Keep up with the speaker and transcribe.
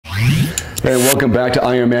Hey, welcome back to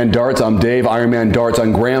Ironman Darts. I'm Dave, Ironman Darts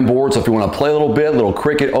on GRAN board. So if you want to play a little bit, little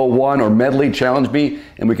cricket 01 or medley, challenge me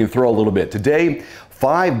and we can throw a little bit. Today,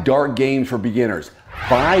 5 dart games for beginners.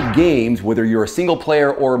 5 games, whether you're a single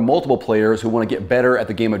player or multiple players who want to get better at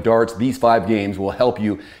the game of darts. These 5 games will help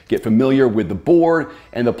you get familiar with the board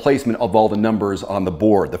and the placement of all the numbers on the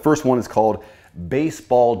board. The first one is called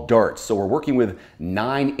baseball darts. So we're working with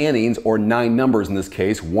 9 innings, or 9 numbers in this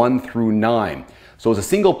case, 1 through 9. So as a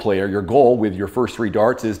single player, your goal with your first 3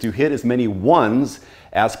 darts is to hit as many 1s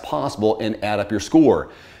as possible and add up your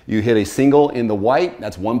score. You hit a single in the white,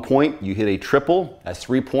 that's 1 point. You hit a triple, that's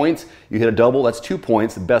 3 points. You hit a double, that's 2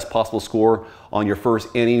 points. The best possible score on your first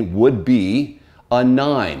inning would be a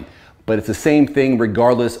 9. But it's the same thing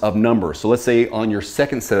regardless of number. So let's say on your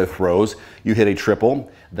second set of throws, you hit a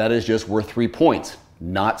triple. That is just worth 3 points,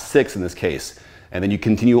 not 6 in this case. And then you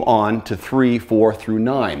continue on to 3, 4 through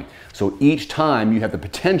 9. So each time you have the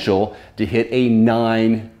potential to hit a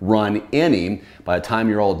 9-run inning. By the time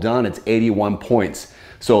you're all done, it's 81 points.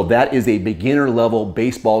 So that is a beginner level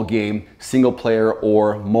baseball game, single player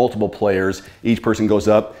or multiple players. Each person goes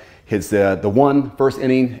up, hits the first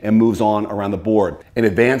inning and moves on around the board. An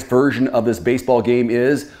advanced version of this baseball game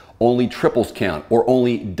is only triples count or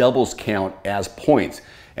only doubles count as points.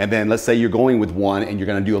 And then let's say you're going with 1 and you're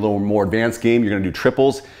going to do a little more advanced game. You're going to do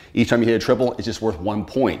triples. Each time you hit a triple, it's just worth 1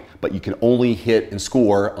 point, but you can only hit and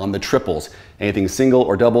score on the triples. Anything single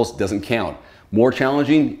or doubles doesn't count. More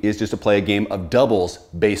challenging is just to play a game of doubles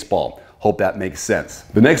baseball. Hope that makes sense.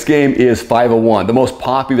 The next game is 501, the most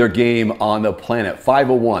popular game on the planet.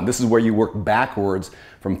 501, this is where you work backwards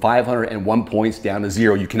from 501 points down to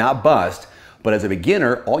 0. You cannot bust. But as a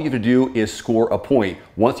beginner, all you have to do is score a point.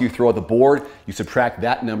 Once you throw at the board, you subtract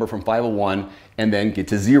that number from 501 and then get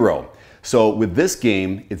to 0. So with this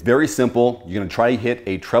game, it's very simple. You're going to try to hit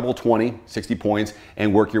a treble 20, 60 points,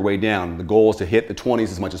 and work your way down. The goal is to hit the 20s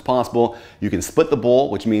as much as possible. You can split the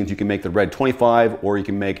bowl, which means you can make the red 25, or you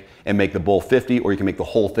can make the bowl 50, or you can make the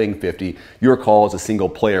whole thing 50. Your call as a single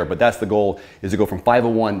player, but that's the goal, is to go from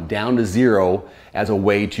 501 down to 0 as a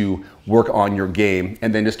way to work on your game,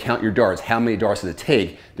 and then just count your darts. How many darts does it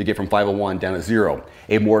take to get from 501 down to 0?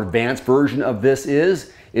 A more advanced version of this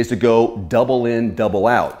is to go double in, double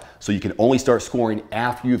out. So you can only start scoring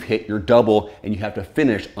after you've hit your double, and you have to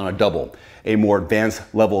finish on a double. A more advanced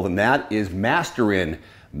level than that is master in,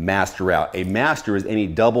 master out. A master is any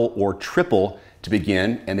double or triple to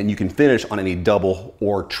begin, and then you can finish on any double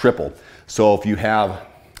or triple. So if you have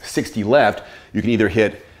 60 left, you can either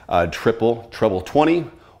hit triple, treble 20,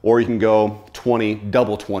 or you can go 20,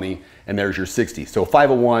 double 20, and there's your 60. So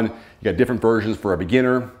 501, you got different versions for a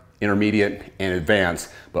beginner, intermediate, and advanced,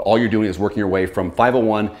 but all you're doing is working your way from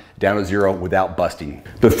 501 down to 0 without busting.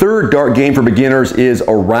 The third dart game for beginners is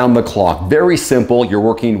around the clock. Very simple. You're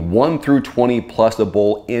working 1 through 20 plus a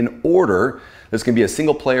bowl in order. This can be a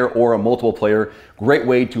single player or a multiple player. Great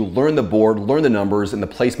way to learn the board, learn the numbers and the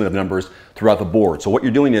placement of numbers throughout the board. So what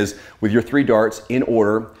you're doing is, with your 3 darts in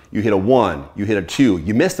order, you hit a 1, you hit a 2,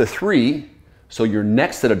 you missed a 3, so your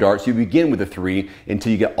next set of darts, you begin with a 3 until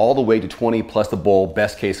you get all the way to 20 plus the bowl.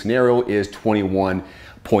 Best case scenario is 21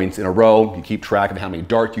 points in a row. You keep track of how many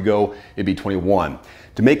darts you go, it'd be 21.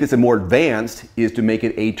 To make this a more advanced is to make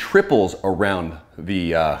it a triples around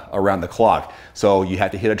the clock. So you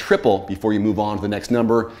have to hit a triple before you move on to the next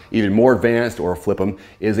number. Even more advanced, or flip them,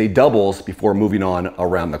 is a doubles before moving on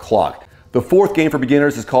around the clock. The fourth game for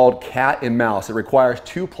beginners is called cat and mouse. It requires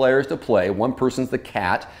 2 players to play. One person's the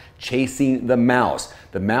cat chasing the mouse.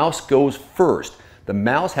 The mouse goes first. The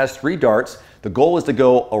mouse has 3 darts. The goal is to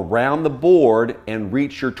go around the board and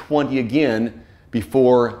reach your 20 again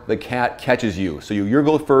before the cat catches you. So you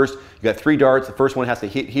go first. You got 3 darts. The first one has to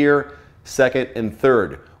hit here, second and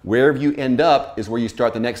third. Wherever you end up is where you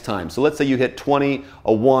start the next time. So let's say you hit 20,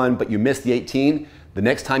 a 1, but you missed the 18. The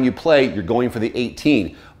next time you play, you're going for the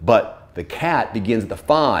 18. But the cat begins at the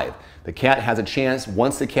 5. The cat has a chance.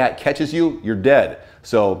 Once the cat catches you, you're dead.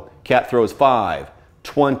 So cat throws 5,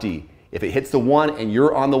 20. If it hits the 1 and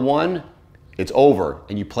you're on the 1, it's over,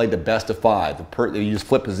 and you play the best of 5. You just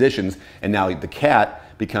flip positions, and now the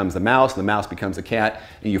cat becomes the mouse, and the mouse becomes the cat,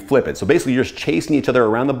 and you flip it. So basically you're just chasing each other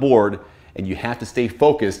around the board, and you have to stay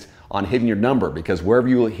focused on hitting your number, because wherever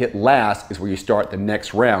you hit last is where you start the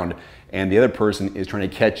next round, and the other person is trying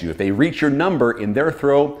to catch you. If they reach your number in their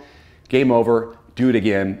throw, game over, do it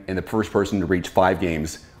again, and the first person to reach 5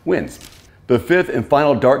 games wins. The fifth and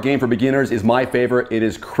final dart game for beginners is my favorite. It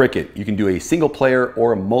is cricket. You can do a single player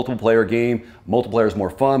or a multiple player game. Multiple player is more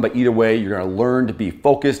fun, but either way, you're going to learn to be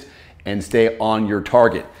focused and stay on your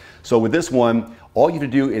target. So with this one, all you have to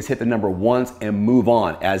do is hit the number once and move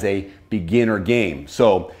on as a beginner game.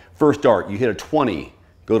 So First dart, you hit a 20,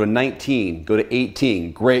 go to 19, go to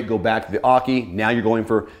 18, great, go back to the Aki. Now you're going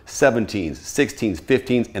for 17s, 16s,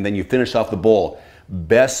 15s, and then you finish off the bowl.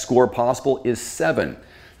 Best score possible is 7.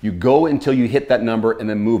 You go until you hit that number and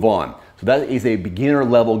then move on. So that is a beginner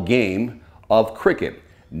level game of cricket.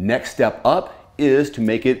 Next step up is to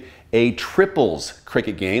make it a triples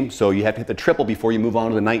cricket game. So you have to hit the triple before you move on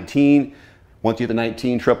to the 19. Once you hit the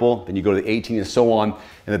 19 triple, then you go to the 18 and so on. And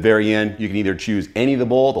at the very end, you can either choose any of the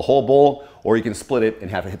bowl, the whole bowl, or you can split it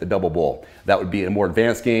and have to hit the double bowl. That would be a more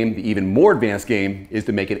advanced game. The even more advanced game is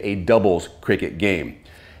to make it a doubles cricket game.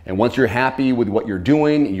 And once you're happy with what you're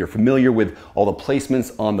doing, and you're familiar with all the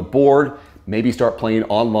placements on the board, maybe start playing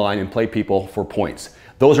online and play people for points.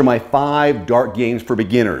 Those are my 5 dart games for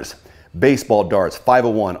beginners. Baseball darts,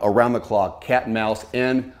 501, around the clock, cat and mouse,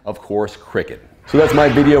 and of course, cricket. So that's my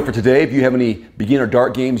video for today. If you have any beginner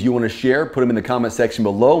dart games you want to share, put them in the comment section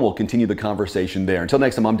below. We'll continue the conversation there. Until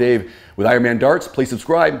next time, I'm Dave with Ironman Darts. Please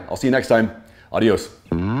subscribe. I'll see you next time. Adios.